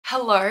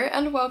Hello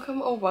and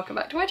welcome or welcome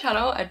back to my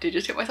channel. I did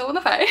just hit myself in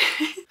the face.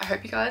 I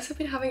hope you guys have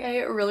been having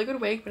a really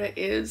good week, but it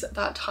is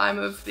that time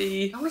of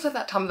the, I want to say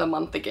that time of the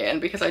month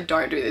again because I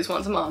don't do this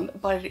once a month,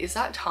 but it is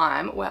that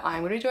time where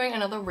I'm going to be doing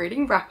another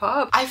reading wrap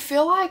up. I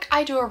feel like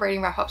I do a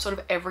reading wrap up sort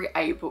of every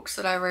 8 books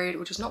that I read,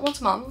 which is not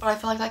once a month, but I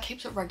feel like that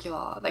keeps it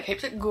regular. That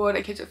keeps it good,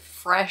 it keeps it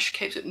fresh,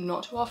 keeps it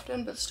not too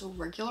often, but still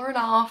regular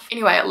enough.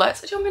 Anyway,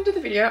 let's jump into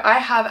the video. I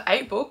have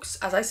 8 books,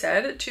 as I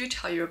said, to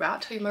tell you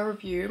about, tell you my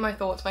review, my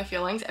thoughts, my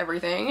feelings,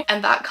 everything.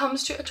 And that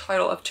comes to a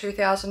total of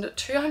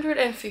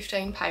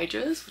 2,215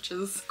 pages, which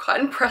is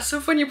quite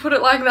impressive when you put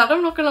it like that,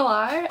 I'm not gonna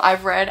lie.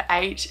 I've read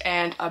 8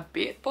 and a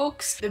bit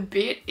books. The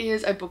bit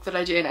is a book that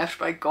I DNF'd,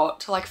 but I got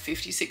to like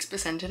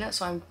 56% in it,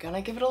 so I'm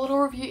gonna give it a little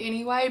review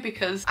anyway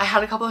because I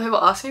had a couple of people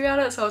ask me about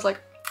it, so I was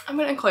like, I'm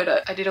gonna include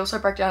it. I did also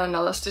break down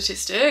another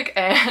statistic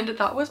and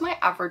that was my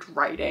average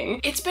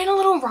rating. It's been a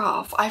little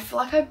rough. I feel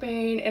like I've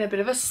been in a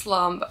bit of a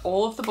slump.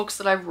 All of the books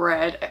that I've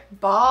read,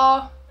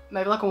 bar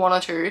maybe like a 1 or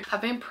 2,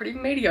 have been pretty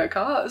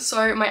mediocre.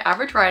 So my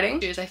average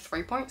rating is a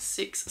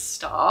 3.6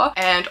 star.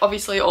 And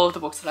obviously all of the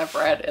books that I've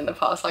read in the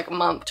past like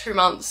month, 2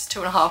 months,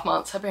 2.5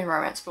 months have been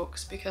romance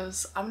books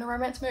because I'm in a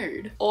romance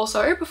mood.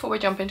 Also, before we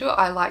jump into it,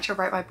 I like to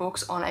rate my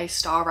books on a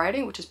star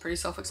rating, which is pretty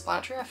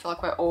self-explanatory. I feel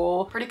like we're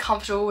all pretty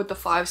comfortable with the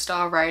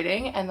 5-star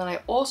rating. And then I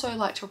also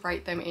like to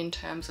rate them in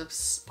terms of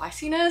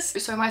spiciness.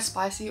 So my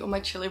spicy or my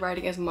chili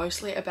rating is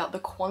mostly about the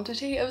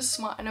quantity of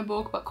smut in a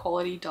book, but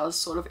quality does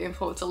sort of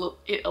influence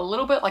it a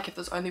little bit. Like if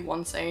there's only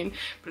one scene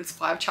but it's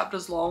 5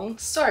 chapters long.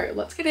 So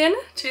let's get in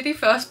to the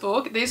first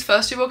book. These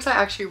first 2 books I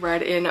actually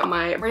read in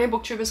my Reading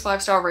Booktubers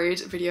 5-star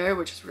reads video,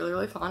 which is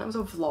really fun. It was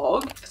a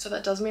vlog, so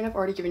that does mean I've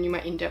already given you my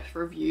in-depth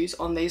reviews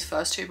on these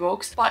first 2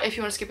 books, but if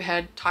you want to skip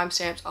ahead,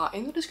 timestamps are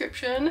in the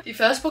description. The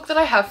first book that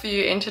I have for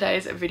you in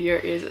today's video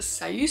is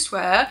Say You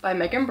Swear by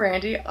Megan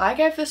Brandy. I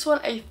gave this one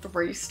a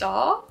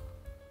 3-star.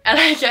 And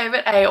I gave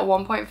it a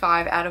 1.5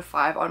 out of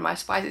 5 on my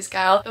spicy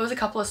scale. There was a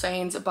couple of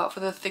scenes, but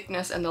for the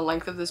thickness and the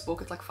length of this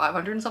book, it's like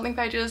 500 and something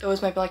pages. There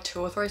was maybe like 2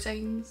 or 3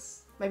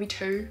 scenes, maybe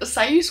 2.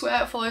 Say You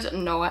Swear follows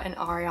Noah and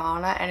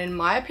Ariana, and in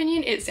my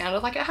opinion, it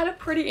sounded like it had a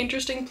pretty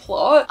interesting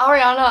plot.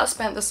 Ariana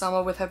spent the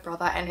summer with her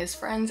brother and his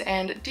friends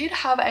and did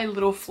have a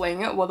little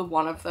fling with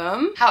one of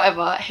them.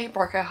 However, he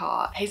broke her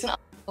heart. He's an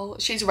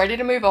She's ready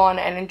to move on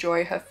and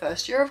enjoy her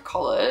first year of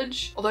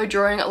college. Although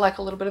during like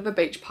a little bit of a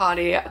beach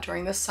party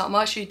during the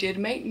summer, she did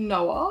meet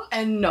Noah,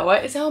 and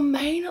Noah is our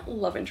main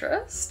love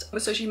interest.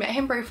 So she met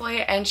him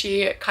briefly and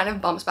she kind of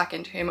bumps back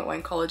into him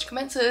when college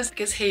commences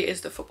because he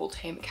is the football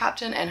team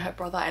captain and her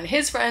brother and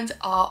his friends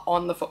are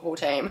on the football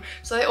team.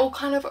 So they all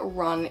kind of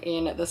run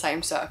in the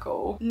same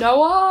circle.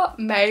 Noah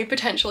may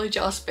potentially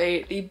just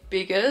be the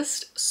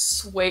biggest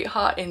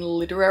sweetheart in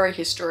literary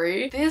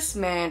history. This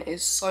man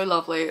is so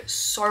lovely,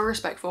 so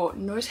respectful,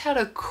 knows how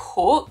to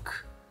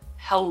cook.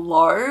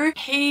 Hello,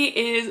 he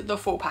is the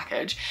full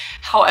package.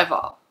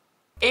 However,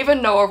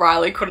 even Noah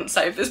Riley couldn't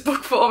save this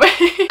book for me.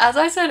 As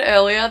I said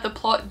earlier, the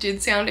plot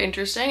did sound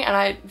interesting and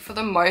I, for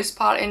the most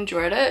part,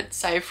 enjoyed it,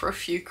 save for a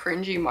few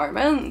cringy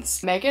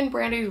moments. Megan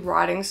Brandy's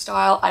writing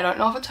style, I don't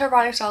know if it's her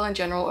writing style in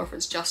general or if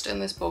it's just in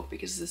this book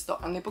because this is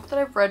the only book that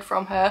I've read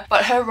from her,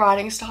 but her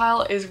writing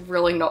style is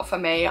really not for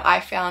me. I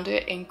found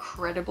it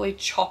incredibly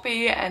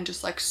choppy and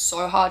just like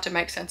so hard to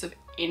make sense of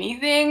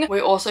anything. We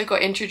also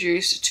got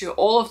introduced to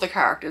all of the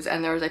characters,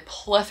 and there is a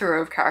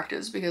plethora of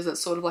characters because it's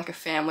sort of like a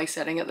family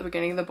setting at the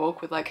beginning of the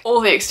book with like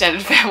all the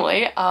extended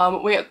family.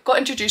 We got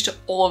introduced to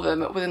all of them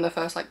within the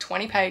first like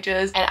 20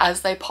 pages, and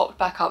as they popped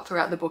back up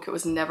throughout the book, it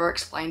was never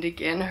explained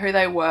again who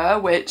they were,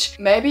 which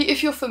maybe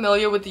if you're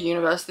familiar with the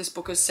universe this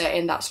book is set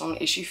in, that's not an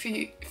issue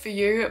for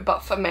you,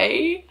 but for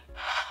me,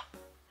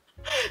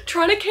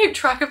 trying to keep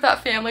track of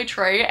that family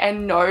tree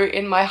and know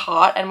in my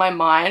heart and my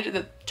mind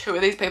that 2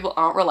 of these people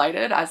aren't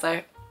related as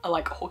they are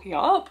like hooking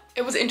up,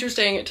 it was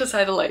interesting to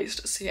say the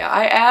least. So yeah,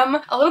 I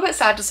am a little bit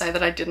sad to say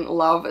that I didn't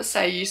love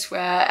Say You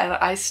Swear, and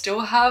I still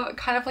have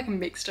kind of like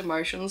mixed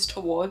emotions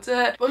towards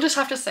it. We'll just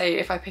have to see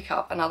if I pick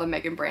up another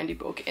Megan Brandy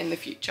book in the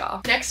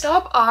future. Next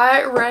up,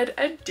 I read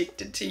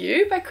Addicted to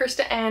You by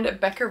Krista and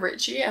Becca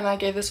Ritchie, and I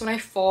gave this one a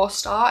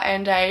 4-star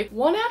and a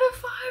 1 out of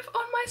 5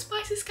 on my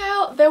spicy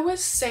scale. There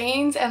was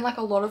scenes and like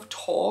a lot of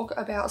talk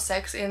about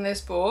sex in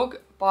this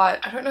book,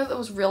 but I don't know that there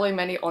was really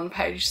many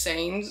on-page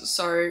scenes,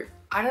 so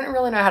I don't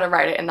really know how to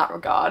rate it in that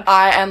regard.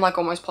 I am like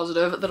almost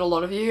positive that a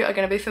lot of you are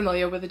going to be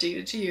familiar with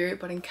Addicted to You,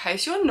 but in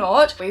case you're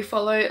not, we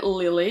follow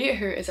Lily,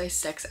 who is a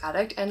sex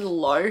addict, and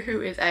Lo,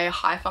 who is a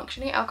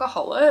high-functioning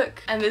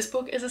alcoholic. And this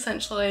book is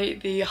essentially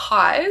the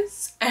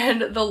highs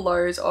and the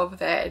lows of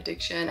their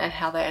addiction and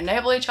how they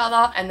enable each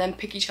other and then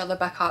pick each other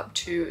back up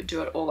to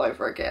do it all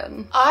over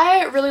again.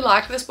 I really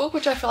liked this book,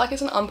 which I feel like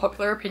is an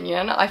unpopular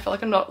opinion. I feel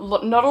like not a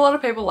lot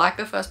of people like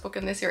the first book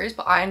in this series,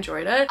 but I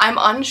enjoyed it. I'm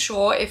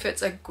unsure if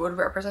it's a good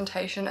representation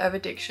representation of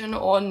addiction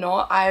or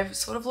not. I've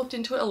sort of looked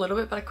into it a little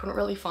bit, but I couldn't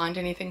really find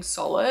anything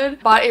solid,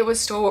 but it was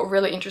still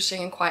really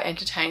interesting and quite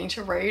entertaining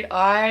to read.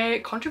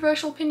 I,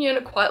 controversial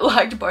opinion, quite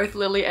liked both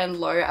Lily and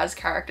Lo as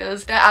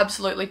characters. They're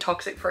absolutely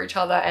toxic for each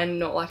other and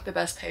not like the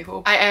best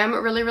people. I am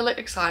really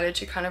excited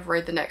to kind of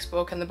read the next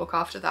book and the book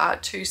after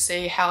that to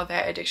see how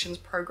their addictions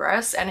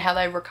progress and how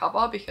they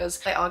recover, because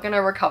they are going to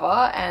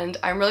recover, and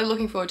I'm really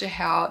looking forward to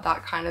how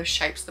that kind of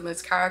shapes them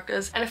as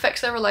characters and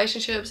affects their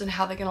relationships and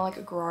how they're gonna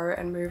like grow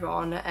and move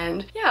on.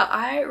 And yeah,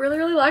 I really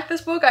like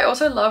this book. I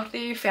also loved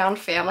the found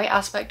family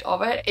aspect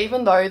of it.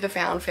 Even though the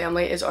found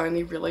family is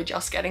only really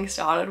just getting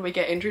started, we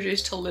get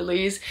introduced to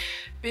Lily's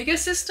bigger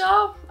sister,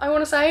 I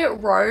want to say,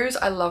 Rose.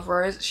 I love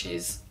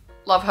Rose.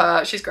 Love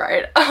her, she's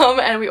great.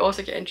 And we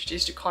also get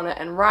introduced to Connor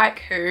and Reich,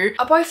 who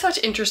are both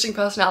such interesting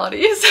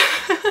personalities.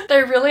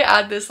 They really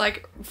add this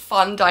like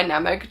fun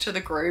dynamic to the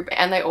group,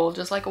 and they all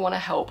just like want to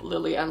help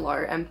Lily and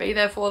Lo and be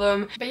there for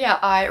them. But yeah,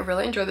 I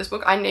really enjoyed this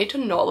book. I need to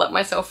not let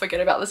myself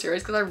forget about the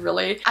series because I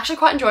really actually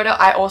quite enjoyed it.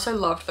 I also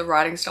loved the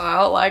writing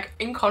style, like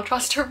in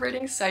contrast to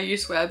reading Say You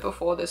Swear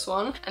before this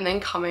one, and then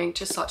coming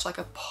to such like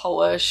a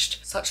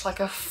polished, such like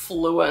a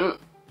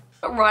fluent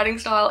writing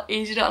style,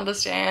 easy to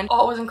understand.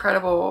 Oh, it was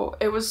incredible.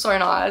 It was so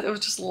nice. It was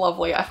just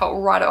lovely. I felt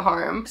right at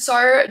home.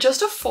 So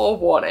just a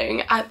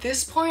forewarning, at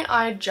this point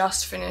I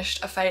just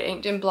finished A Fate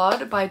Inked in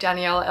Blood by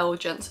Danielle L.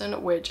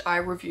 Jensen, which I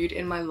reviewed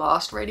in my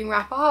last reading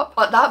wrap up.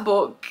 But that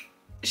book,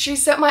 she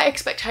set my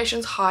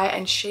expectations high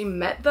and she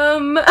met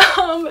them.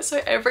 So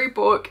every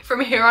book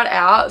from here on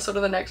out, sort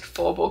of the next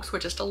 4 books, were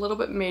just a little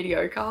bit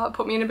mediocre,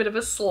 put me in a bit of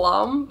a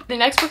slump. The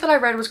next book that I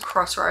read was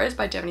Crossroads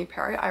by Devney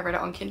Perry. I read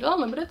it on Kindle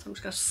Unlimited, so I'm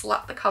just gonna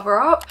slap the cover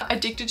up.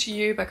 Addicted to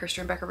You by Krista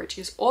and Becca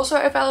Ritchie is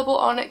also available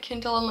on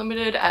Kindle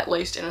Unlimited, at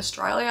least in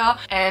Australia,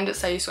 and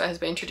Say You Swear has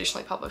been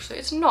traditionally published, so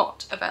it's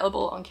not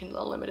available on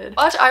Kindle Unlimited.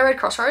 But I read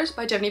Crossroads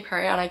by Devney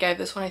Perry and I gave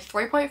this one a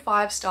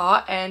 3.5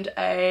 star and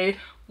a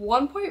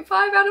 1.5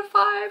 out of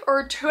 5 or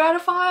a 2 out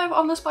of 5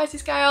 on the spicy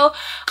scale.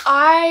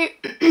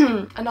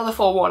 Another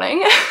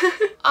forewarning,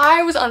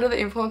 I was under the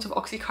influence of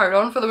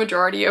oxycodone for the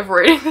majority of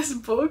reading this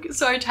book,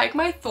 so take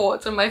my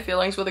thoughts and my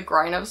feelings with a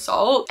grain of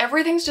salt.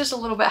 Everything's just a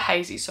little bit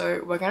hazy,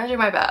 so we're gonna do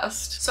my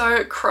best.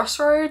 So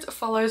Crossroads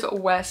follows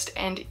West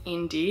and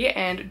Indy,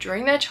 and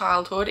during their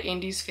childhood,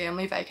 Indy's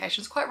family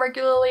vacations quite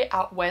regularly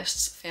at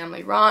West's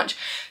family ranch,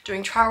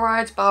 doing trail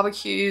rides,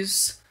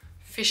 barbecues,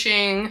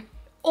 fishing,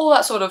 all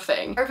that sort of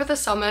thing. Over the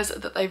summers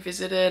that they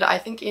visited, I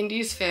think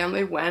Indy's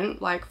family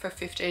went like for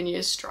 15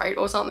 years straight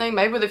or something,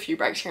 maybe with a few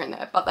breaks here and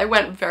there, but they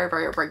went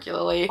very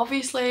regularly.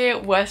 Obviously,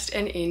 West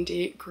and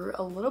Indy grew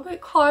a little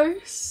bit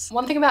close.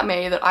 One thing about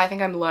me that I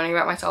think I'm learning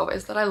about myself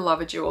is that I love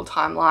a dual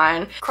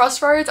timeline.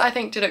 Crossroads, I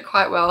think, did it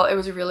quite well. It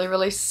was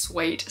really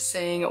sweet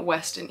seeing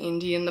West and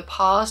Indy in the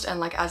past, and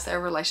like as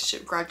their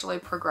relationship gradually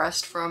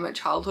progressed from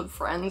childhood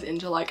friends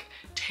into like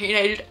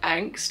teenage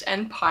angst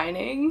and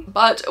pining.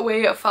 But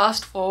we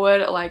fast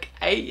forward like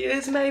 8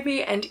 years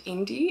maybe, and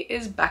Indy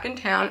is back in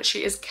town.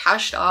 She is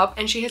cashed up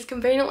and she has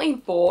conveniently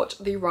bought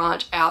the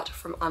ranch out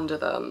from under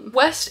them.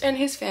 West and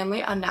his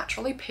family are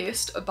naturally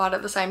pissed, but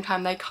at the same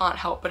time they can't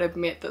help but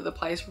admit that the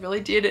place really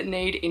did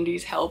need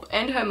Indy's help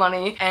and her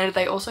money, and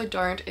they also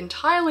don't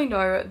entirely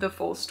know the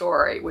full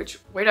story, which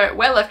we're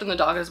left in the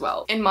dark as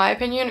well. In my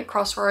opinion,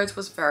 Crossroads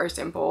was very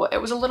simple. It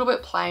was a little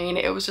bit plain.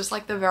 It was just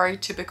like the very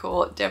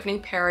typical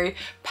Devney Perry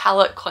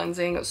palette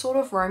cleansing sort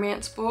of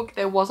romance book.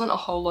 There wasn't a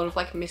whole lot of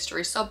like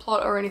mystery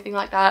subplot or anything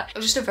like that. It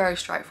was just a very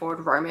straightforward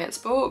romance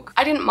book.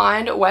 I didn't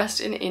mind West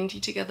and Indy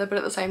together, but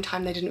at the same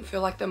time they didn't feel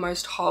like the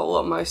most whole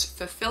or most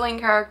fulfilling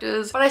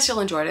characters, but I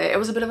still enjoyed it. It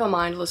was a bit of a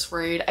mindless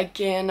read.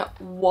 Again,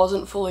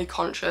 wasn't fully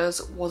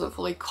conscious, wasn't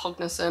fully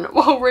cognizant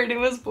while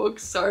reading this book,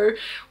 so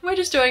we're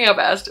just doing our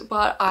best,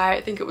 but I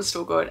think it was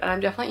still good, and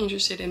I'm definitely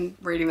interested in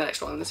reading the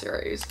next one in the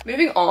series.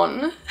 Moving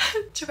on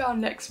to our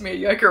next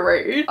mediocre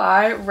read,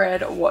 I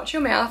read Watch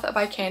Your Mouth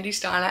by Candy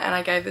Steiner, and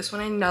I gave this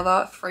one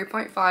another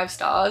 3.5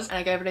 stars, and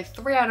I gave it a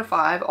 3 out of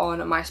 5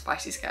 on my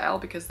spicy scale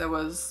because there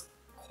was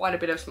quite a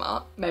bit of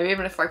smart, maybe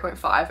even a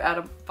 3.5 out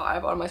of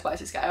 5 on my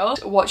spicy scale.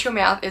 Watch Your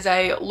Mouth is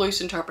a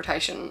loose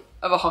interpretation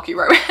of a hockey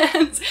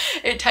romance.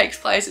 It takes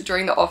place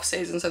during the off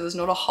season, so there's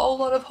not a whole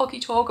lot of hockey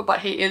talk, but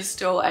he is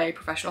still a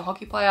professional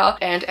hockey player,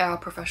 and our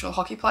professional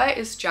hockey player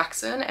is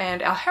Jackson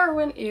and our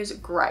heroine is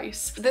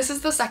Grace. This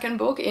is the second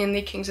book in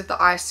the Kings of the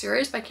Ice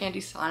series by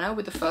Candy Steiner,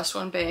 with the first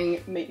one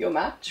being Meet Your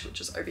Match, which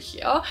is over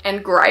here,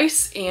 and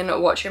Grace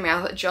in Watch Your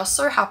Mouth just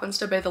so happens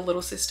to be the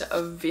little sister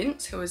of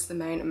Vince, who is the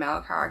main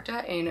male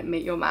character in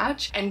Meet Your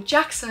Match, and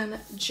Jackson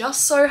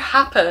just so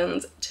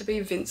happens to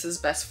be Vince's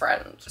best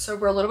friend. So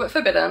we're a little bit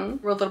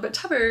forbidden, we're a little bit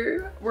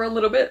taboo, we're a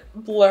little bit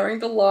blurring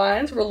the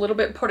lines, we're a little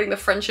bit putting the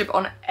friendship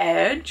on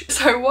edge.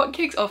 So what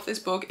kicks off this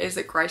book is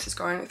that Grace is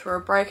going through a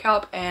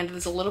breakup, and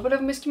there's a little bit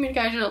of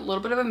miscommunication, a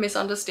little bit of a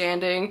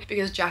misunderstanding,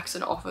 because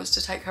Jackson offers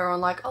to take her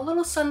on like a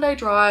little Sunday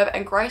drive,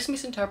 and Grace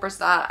misinterprets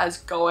that as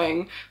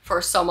going for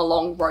a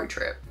summer-long road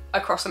trip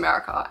across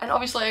America. And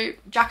obviously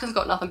Jackson's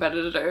got nothing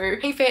better to do.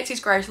 He fancies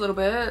Grace a little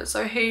bit,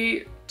 so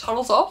he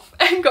toddles off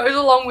and goes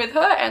along with her,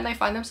 and they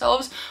find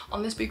themselves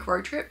on this big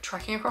road trip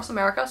trekking across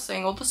America,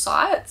 seeing all the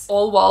sights,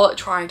 all while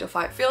trying to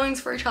fight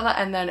feelings for each other.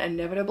 And then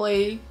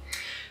inevitably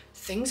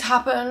things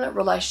happen,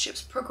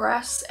 relationships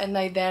progress, and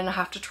they then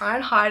have to try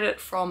and hide it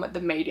from the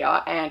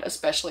media and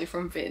especially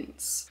from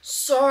Vince.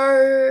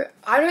 So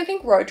I don't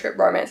think road trip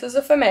romances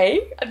are for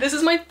me. This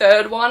is my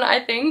third one,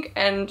 I think,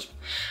 and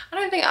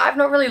I've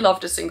not really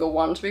loved a single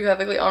one, to be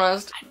perfectly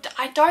honest.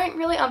 I don't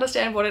really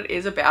understand what it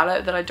is about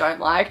it that I don't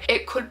like.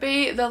 It could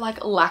be the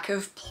like lack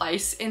of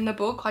place in the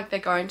book, like they're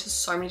going to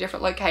so many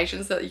different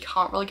locations that you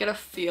can't really get a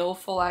feel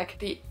for like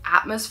the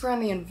atmosphere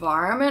and the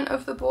environment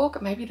of the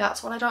book. Maybe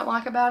that's what I don't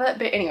like about it,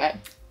 but anyway,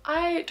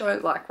 I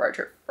don't like road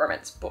trip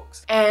romance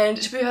books.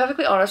 And to be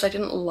perfectly honest, I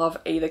didn't love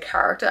either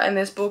character in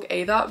this book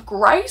either.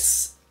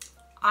 Grace,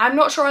 I'm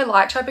not sure I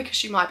liked her because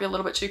she might be a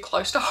little bit too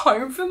close to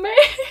home for me.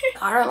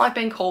 I don't like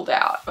being called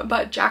out.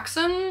 But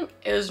Jackson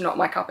is not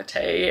my cup of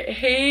tea.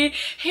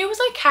 He was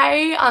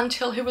okay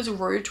until he was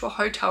rude to a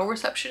hotel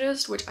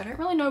receptionist, which I don't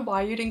really know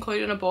why you'd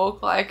include in a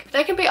book. Like,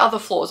 there can be other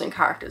flaws in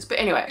characters. But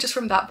anyway, just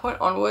from that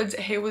point onwards,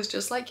 he was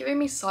just like giving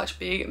me such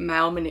big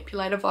male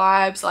manipulator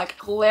vibes, like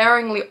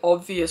glaringly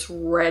obvious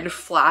red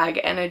flag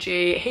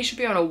energy. He should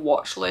be on a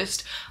watch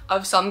list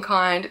of some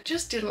kind.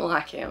 Just didn't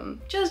like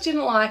him. Just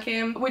didn't like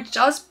him, which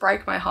does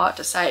break my heart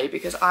to say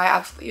because I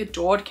absolutely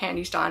adored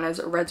Candy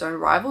Steiner's Red Zone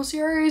Rival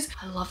series.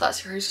 I love that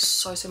series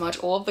so much.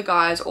 All of the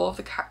guys, all of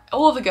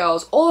the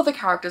girls, all of the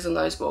characters in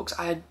those books,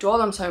 I adore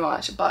them so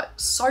much. But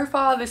so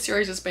far this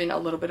series has been a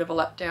little bit of a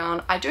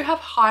letdown. I do have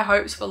high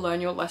hopes for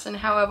Learn Your Lesson,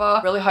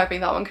 however, really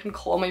hoping that one can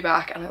claw me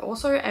back. And I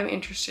also am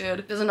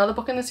interested, there's another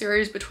book in the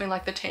series between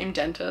like the Team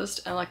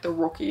Dentist and like the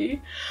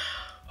Rookie.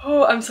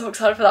 Oh, I'm so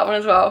excited for that one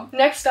as well.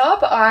 Next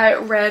up, I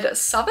read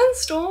Southern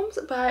Storms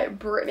by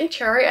Brittany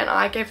Cherry, and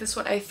I gave this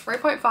one a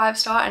 3.5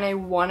 star and a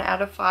 1 out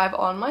of 5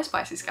 on my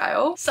spicy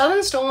scale.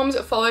 Southern Storms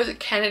follows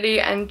Kennedy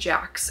and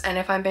Jax, and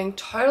if I'm being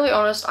totally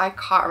honest, I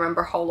can't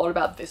remember a whole lot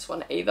about this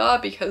one either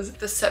because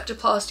the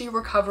septoplasty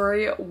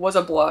recovery was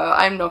a blur,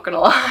 I'm not gonna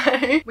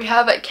lie. We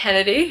have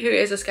Kennedy, who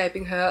is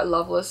escaping her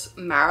loveless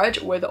marriage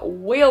with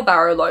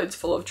wheelbarrow loads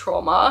full of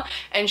trauma,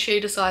 and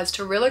she decides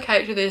to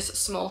relocate to this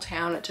small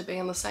town to be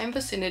in the same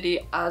vicinity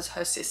as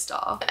her sister.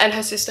 And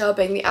her sister,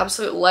 being the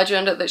absolute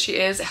legend that she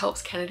is,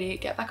 helps Kennedy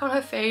get back on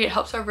her feet,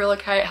 helps her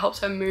relocate, helps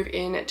her move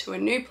in to a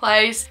new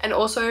place, and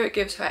also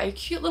gives her a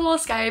cute little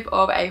escape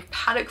of a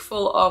paddock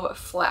full of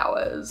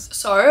flowers.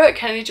 So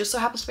Kennedy just so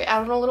happens to be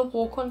out on a little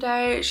walk one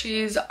day.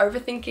 She's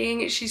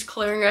overthinking, she's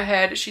clearing her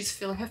head, she's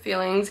feeling her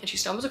feelings, and she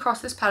stumbles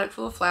across this paddock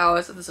full of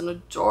flowers. There's an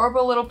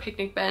adorable little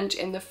picnic bench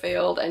in the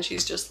field, and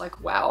she's just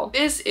like, wow,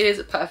 this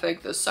is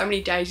perfect. There's so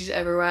many daisies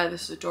everywhere.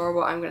 This is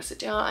adorable. I'm gonna sit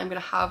down, I'm gonna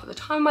have the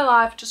time of my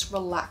life, just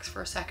relax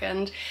for a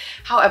second.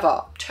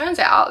 However, turns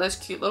out this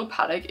cute little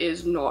paddock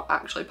is not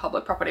actually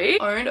public property,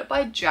 owned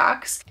by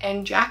Jax,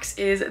 and Jax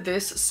is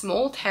this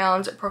small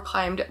town's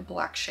proclaimed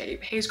black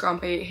sheep. He's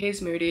grumpy,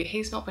 he's moody,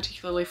 he's not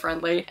particularly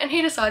friendly, and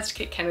he decides to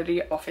kick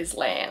Kennedy off his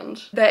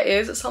land. There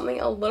is something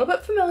a little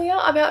bit familiar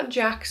about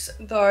Jax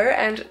though,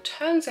 and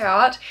turns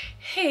out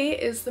he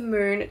is the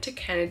moon to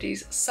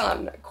Kennedy's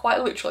sun,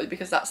 quite literally,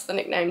 because that's the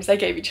nicknames they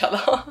gave each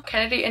other.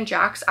 Kennedy and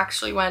Jax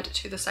actually went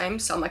to the same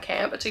summer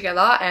camp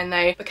together, and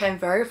they became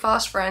very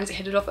fast friends,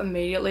 hit it off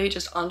immediately,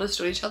 just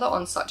understood each other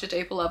on such a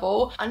deeper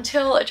level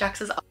until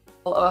Jax's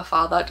of a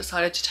father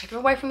decided to take him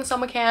away from the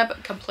summer camp,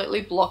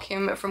 completely block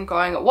him from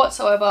going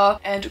whatsoever,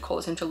 and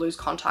cause him to lose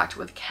contact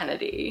with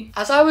Kennedy.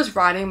 As I was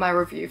writing my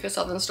review for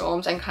Southern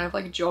Storms and kind of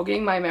like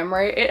jogging my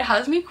memory, it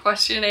has me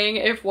questioning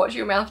if Watch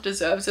Your Mouth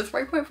deserves a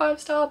 3.5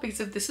 star, because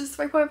if this is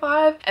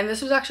 3.5 and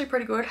this was actually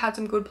pretty good, had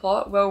some good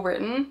plot, well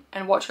written,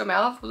 and Watch Your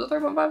Mouth was a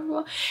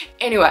 3.5.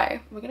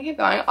 Anyway, we're gonna keep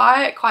going.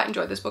 I quite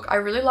enjoyed this book. I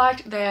really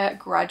liked their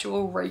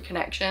gradual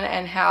reconnection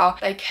and how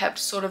they kept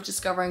sort of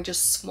discovering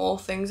just small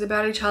things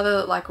about each other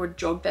that like would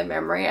jog their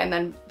memory, and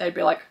then they'd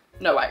be like,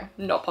 no way,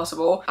 not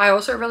possible. I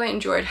also really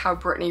enjoyed how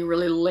Brittany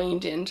really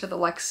leaned into the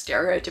like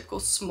stereotypical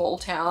small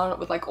town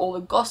with like all the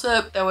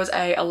gossip. There was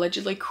a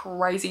allegedly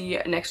crazy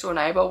next door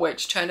neighbor,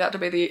 which turned out to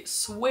be the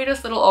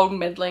sweetest little old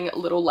meddling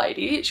little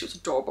lady. She was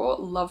adorable,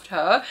 loved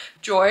her.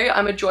 Joy,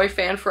 I'm a Joy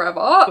fan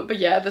forever. But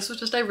yeah, this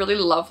was just a really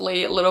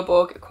lovely little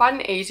book, quite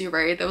an easy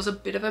read. There was a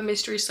bit of a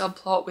mystery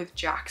subplot with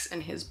Jax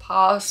and his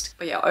past,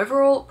 but yeah,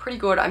 overall pretty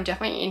good. I'm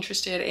definitely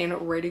interested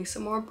in reading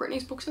some more of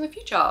Brittany's books in the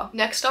future.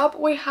 Next up,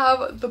 we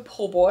have The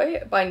Poor Boy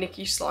by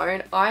Nikki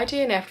Sloan. I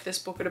DNF'd this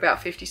book at about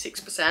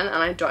 56%, and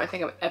I don't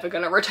think I'm ever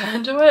gonna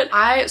return to it.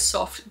 I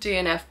soft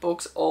DNF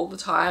books all the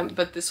time,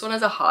 but this one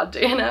is a hard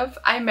DNF.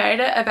 I made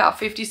it about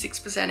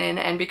 56% in,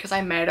 and because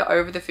I made it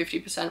over the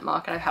 50%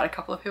 mark and I've had a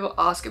couple of people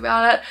ask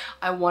about it,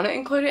 I want to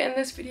include it in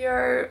this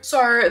video.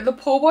 So The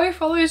Poor Boy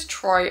follows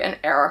Troy and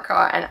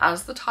Erica, and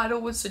as the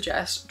title would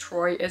suggest,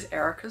 Troy is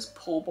Erica's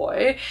pool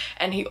boy,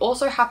 and he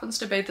also happens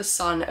to be the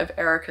son of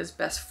Erica's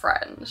best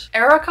friend.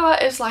 Erica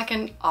is like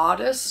an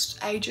artist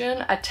agent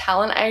agent, a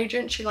talent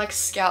agent. She like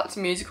scouts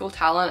musical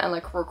talent and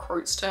like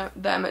recruits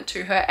them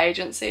to her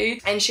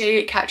agency, and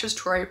she catches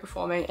Troy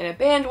performing in a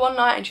band one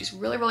night and she's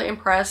really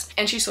impressed,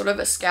 and she sort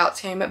of scouts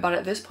him, but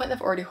at this point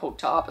they've already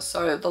hooked up,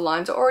 so the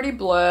lines are already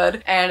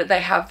blurred, and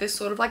they have this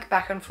sort of like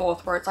back and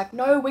forth where it's like,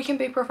 no, we can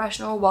be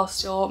professional while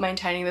still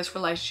maintaining this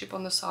relationship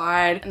on the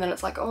side, and then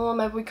it's like, oh,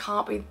 maybe we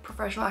can't be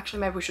professional, actually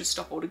maybe we should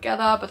stop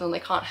altogether, but then they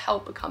can't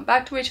help but come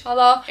back to each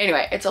other.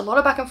 Anyway, it's a lot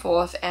of back and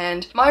forth,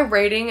 and my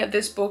reading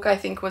this book I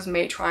think was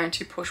me trying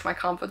to push my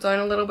comfort zone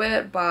a little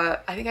bit,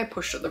 but I think I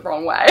pushed it the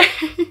wrong way.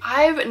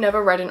 I've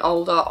never read an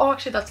older, oh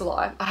actually that's a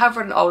lie, I have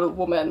read an older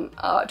woman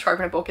trope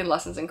in a book in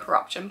Lessons in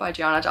Corruption by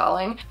Gianna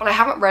Darling, but I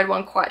haven't read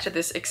one quite to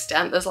this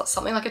extent. There's like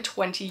something like a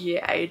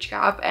 20-year age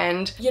gap,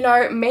 and you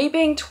know, me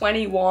being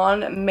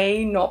 21,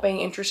 me not being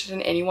interested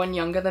in anyone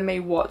younger than me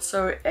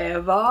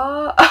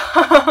whatsoever,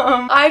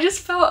 I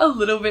just felt a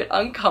little bit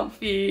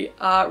uncomfy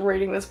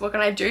reading this book,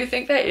 and I do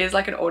think there is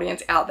like an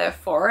audience out there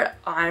for it.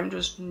 I'm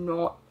just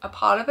not a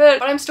part of it,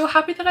 but I'm still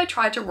happy that I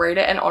tried to read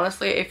it, and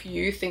honestly, if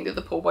you think that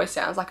The Poor Boy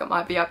sounds like it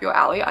might be up your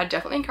alley, I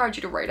definitely encourage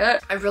you to read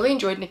it. I really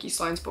enjoyed Nikki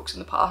Sloane's books in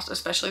the past,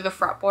 especially The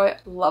Frat Boy.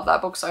 Love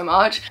that book so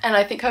much, and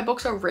I think her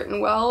books are written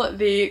well.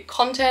 The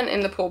content in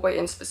The Poor Boy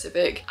in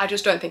specific, I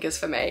just don't think is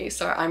for me,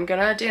 so I'm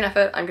gonna DNF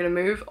it. I'm gonna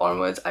move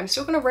onwards. I'm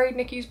still gonna read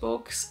Nikki's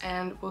books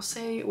and we'll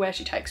see where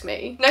she takes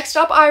me. Next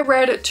up, I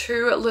read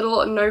two little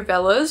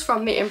novellas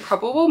from the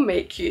Improbable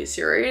Meet Cute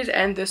series,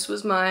 and this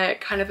was my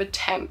kind of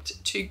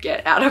attempt to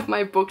get out of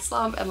my book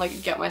slump and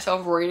like get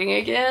myself reading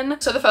again.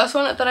 So the first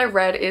one that I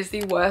read is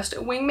The Worst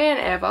Wingman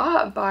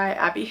Ever by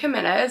Abby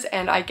Jimenez,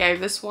 and I gave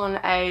this one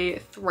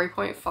a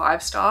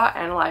 3.5 star,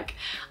 and like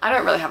I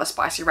don't really have a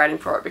spicy rating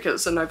for it because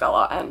it's a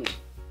novella and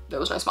there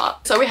was no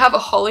smart. So we have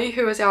Holly,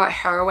 who is our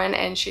heroine,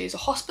 and she's a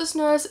hospice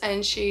nurse,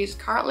 and she's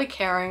currently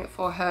caring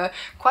for her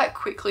quite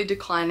quickly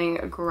declining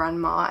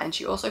grandma, and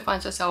she also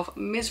finds herself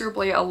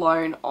miserably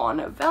alone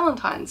on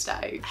Valentine's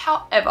Day.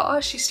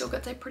 However, she still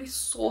gets a pretty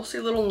saucy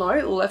little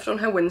note left on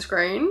her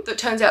windscreen that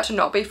turns out to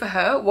not be for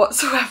her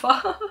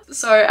whatsoever.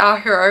 So our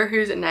hero,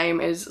 whose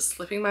name is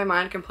slipping my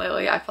mind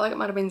completely, I feel like it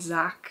might have been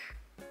Zach,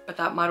 but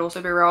that might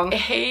also be wrong.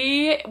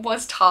 He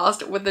was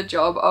tasked with the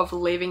job of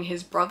leaving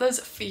his brother's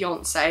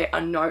fiance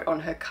a note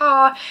on her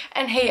car,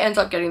 and he ends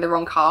up getting the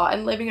wrong car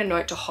and leaving a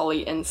note to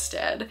Holly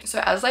instead. So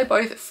as they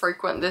both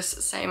frequent this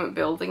same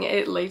building,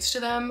 it leads to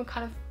them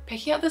kind of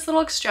picking up this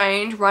little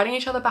exchange, writing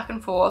each other back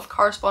and forth,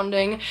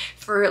 corresponding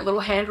through little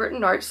handwritten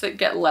notes that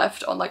get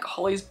left on like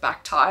Holly's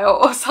back tile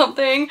or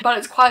something. But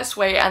it's quite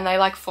sweet, and they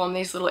like form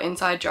these little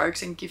inside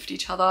jokes and gift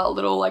each other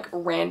little like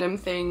random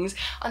things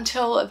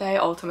until they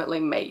ultimately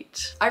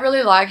meet. I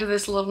really liked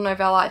this little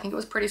novella. I think it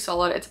was pretty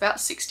solid. It's about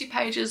 60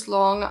 pages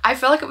long. I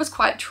feel like it was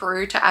quite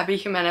true to Abby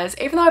Jimenez,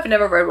 even though I've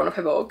never read one of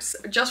her books.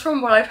 Just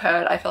from what I've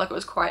heard, I feel like it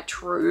was quite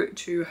true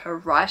to her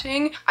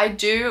writing. I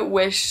do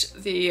wish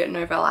the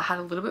novella had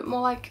a little bit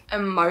more like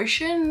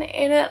emotion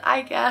in it,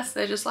 I guess.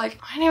 They're just like,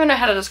 I don't even know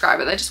how to describe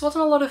it. There just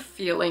wasn't a lot of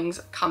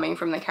feelings coming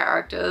from the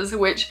characters,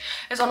 which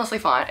is honestly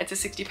fine. It's a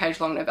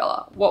 60-page long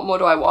novella. What more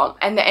do I want?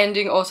 And the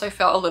ending also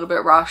felt a little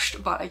bit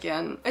rushed, but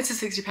again, it's a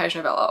 60-page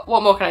novella.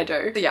 What more can I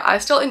do? So yeah, I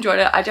still enjoyed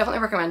it. I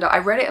definitely recommend it. I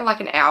read it in like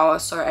an hour,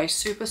 so a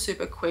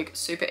super quick,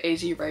 super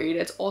easy read.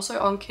 It's also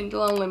on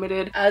Kindle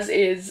Unlimited, as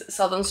is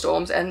Southern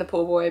Storms and The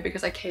Poor Boy,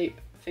 because I keep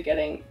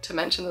forgetting to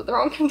mention that they're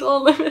on Kindle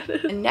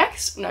Unlimited. The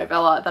next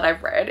novella that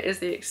I've read is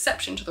The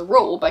Exception to the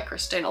Rule by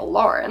Christina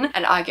Lauren,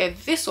 and I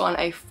gave this one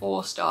a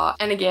 4 star.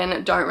 And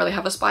again, don't really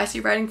have a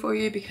spicy rating for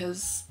you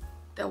because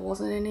there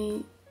wasn't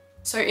any.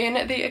 So in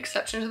The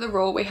Exception to the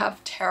Rule, we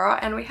have Tara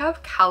and we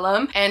have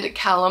Callum, and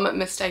Callum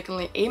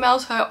mistakenly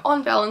emails her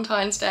on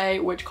Valentine's Day,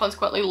 which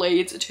consequently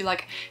leads to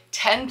like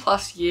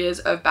 10+ years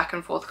of back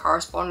and forth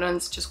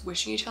correspondence, just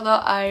wishing each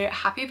other a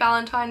happy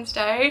Valentine's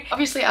Day.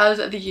 Obviously, as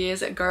the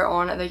years go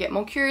on, they get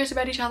more curious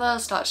about each other,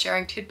 start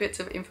sharing tidbits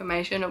of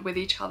information with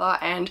each other,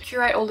 and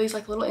curate all these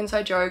like little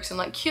inside jokes and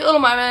like cute little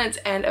moments,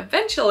 and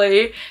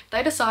eventually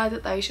they decide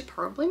that they should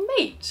probably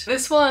meet.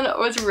 This one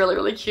was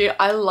really cute.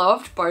 I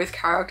loved both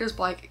characters,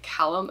 but like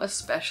Callum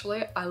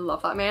especially. I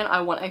love that man.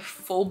 I want a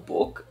full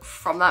book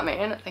from that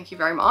man. Thank you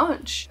very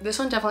much. This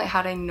one definitely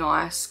had a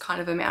nice kind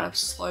of amount of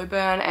slow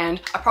burn,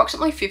 and approximately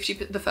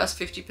the first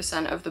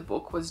 50% of the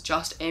book was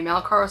just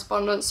email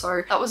correspondence,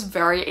 so that was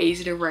very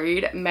easy to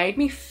read. It made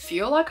me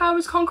feel like I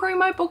was conquering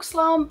my book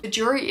slump. The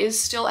jury is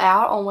still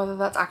out on whether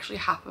that's actually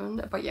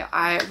happened, but yeah,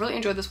 I really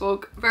enjoyed this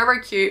book.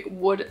 Very cute.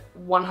 Would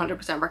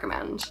 100%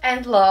 recommend.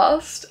 And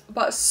last,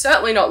 but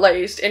certainly not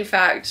least, in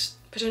fact,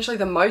 potentially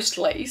the most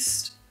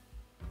least,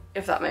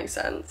 if that makes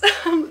sense,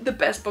 the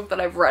best book that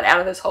I've read out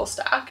of this whole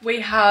stack, we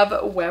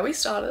have Where We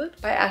Started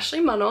by Ashley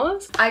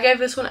Munoz. I gave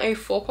this one a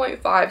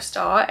 4.5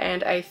 star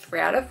and a 3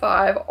 out of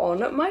 5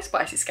 on my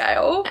spicy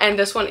scale, and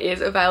this one is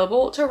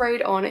available to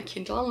read on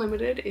Kindle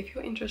Unlimited if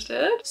you're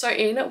interested. So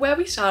in Where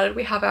We Started,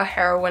 we have our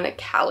heroine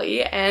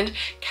Callie, and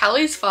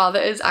Callie's father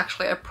is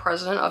actually a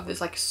president of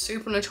this like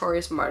super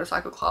notorious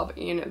motorcycle club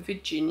in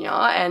Virginia,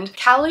 and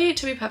Callie,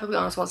 to be perfectly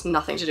honest, wants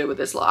nothing to do with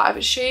this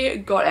life. She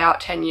got out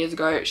 10 years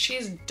ago.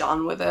 She's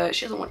done with it. her.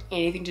 She doesn't want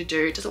anything to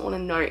do, doesn't want to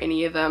know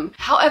any of them.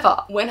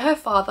 However, when her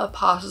father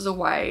passes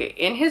away,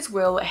 in his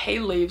will, he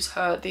leaves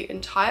her the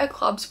entire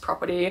club's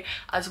property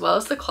as well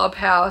as the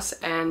clubhouse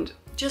and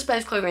just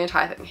basically the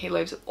entire thing. He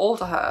leaves it all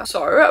to her.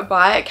 So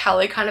by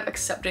Callie kind of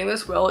accepting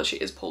this will, she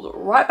is pulled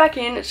right back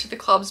into the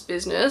club's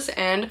business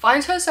and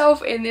finds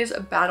herself in this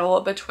battle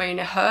between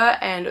her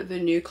and the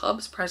new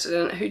club's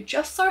president, who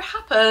just so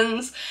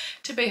happens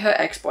to be her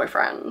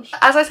ex-boyfriend.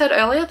 As I said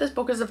earlier, this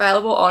book is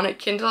available on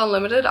Kindle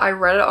Unlimited. I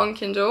read it on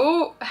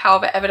Kindle.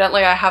 However,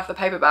 evidently I have the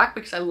paperback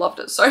because I loved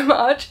it so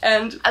much,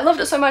 and I loved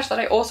it so much that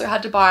I also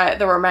had to buy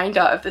the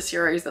remainder of the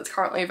series that's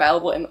currently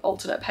available in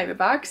alternate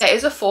paperbacks. There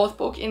is a fourth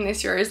book in this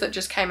series that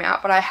just came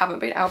out, but I haven't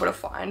been able to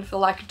find the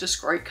like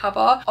discreet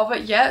cover of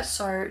it yet,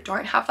 so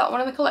don't have that one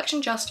in the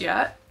collection just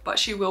yet. But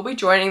she will be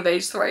joining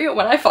these three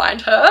when I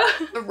find her.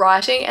 The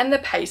writing and the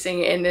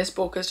pacing in this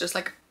book is just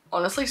like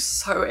honestly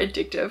so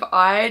addictive.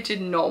 I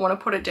did not want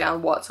to put it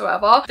down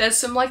whatsoever. There's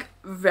some like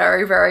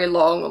very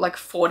long, like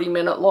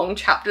 40-minute long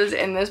chapters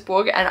in this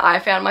book, and I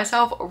found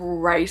myself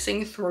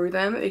racing through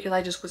them because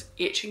I just was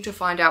itching to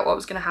find out what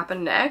was going to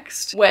happen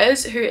next.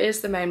 Wes, who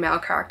is the main male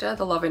character,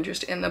 the love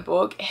interest in the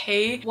book,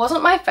 he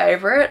wasn't my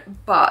favorite,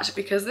 but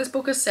because this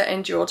book is set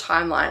in dual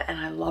timeline and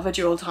I love a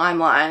dual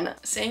timeline,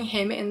 seeing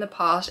him in the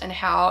past and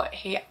how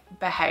he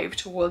behaved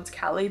towards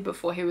Callie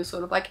before he was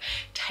sort of like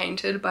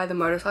tainted by the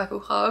motorcycle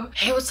club,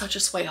 he was such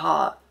a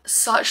sweetheart.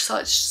 Such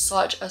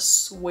a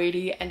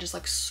sweetie, and just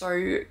like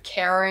so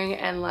caring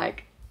and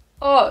like,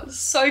 oh,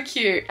 so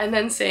cute. And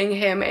then seeing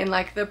him in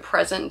like the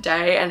present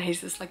day, and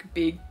he's this like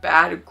big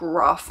bad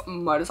gruff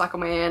motorcycle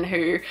man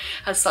who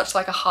has such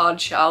like a hard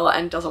shell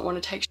and doesn't want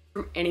to take shit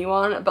from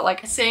anyone, but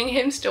like seeing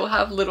him still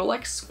have little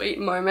like sweet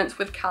moments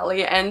with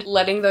Callie and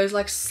letting those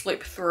like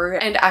slip through.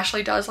 And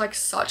Ashley does like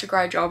such a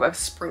great job of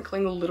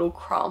sprinkling little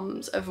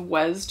crumbs of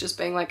Wes just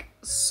being like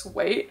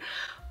sweet.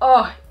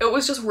 Oh, it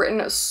was just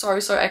written so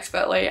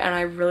expertly, and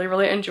I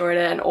really enjoyed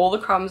it, and all the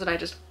crumbs, and I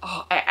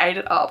ate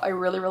it up. I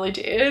really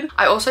did.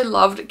 I also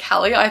loved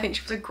Callie. I think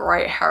she was a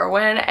great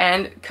heroine,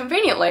 and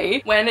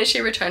conveniently, when she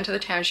returned to the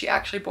town, she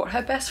actually brought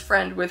her best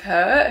friend with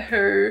her,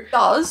 who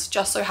does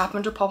just so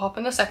happen to pop up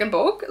in the second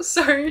book.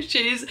 So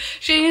she's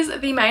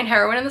the main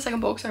heroine in the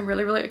second book, so I'm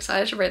really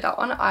excited to read that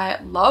one. I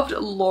loved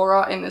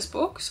Laura in this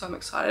book, so I'm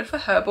excited for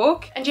her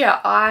book. And yeah,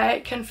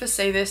 I can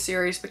foresee this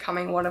series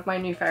becoming one of my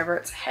new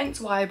favorites,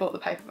 hence why I bought the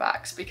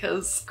paperbacks,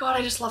 because God,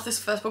 I just love this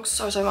first book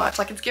so much.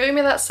 Like, it's giving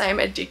me that same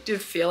addictive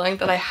feeling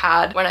that I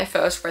had when I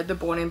first read the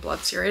Born in Blood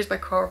series by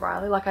Cora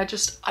Riley. Like,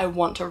 I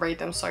want to read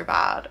them so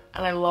bad,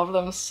 and I love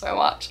them so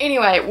much.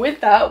 Anyway,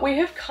 with that, we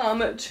have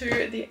come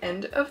to the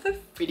end of the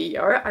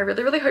video. I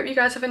really hope you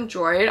guys have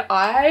enjoyed.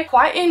 I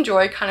quite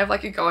enjoy kind of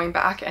like going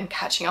back and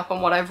catching up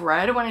on what I've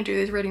read when I do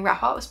these reading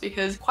wrap-ups,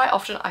 because quite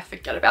often I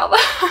forget about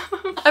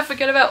them. I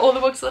forget about all the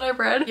books that I've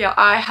read. Yeah,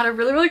 I had a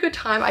really good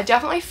time. I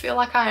definitely feel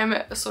like I'm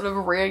sort of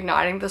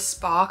reigniting the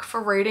spark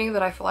for reading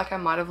that I feel like I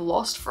might have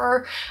lost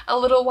for a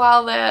little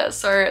while there,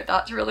 so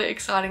that's really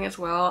exciting as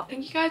well.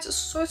 Thank you guys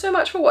so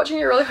much for watching.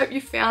 I really hope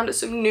you found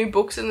some new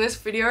books in this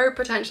video.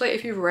 Potentially,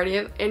 if you've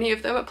read any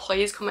of them,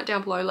 please comment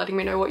down below letting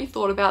me know what you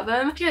thought about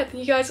them. Yeah, thank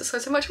you guys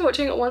so much for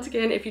watching. Once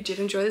again, if you did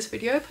enjoy this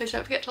video, please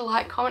don't forget to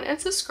like, comment and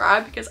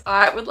subscribe, because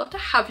I would love to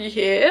have you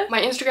here.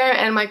 My Instagram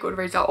and my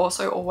Goodreads are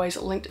also always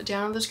linked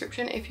down in the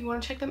description if you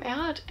want to check them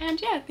out.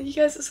 And yeah, thank you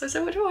guys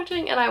so much for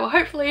watching, and I will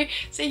hopefully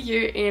see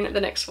you in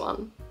the next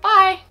one.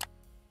 Bye!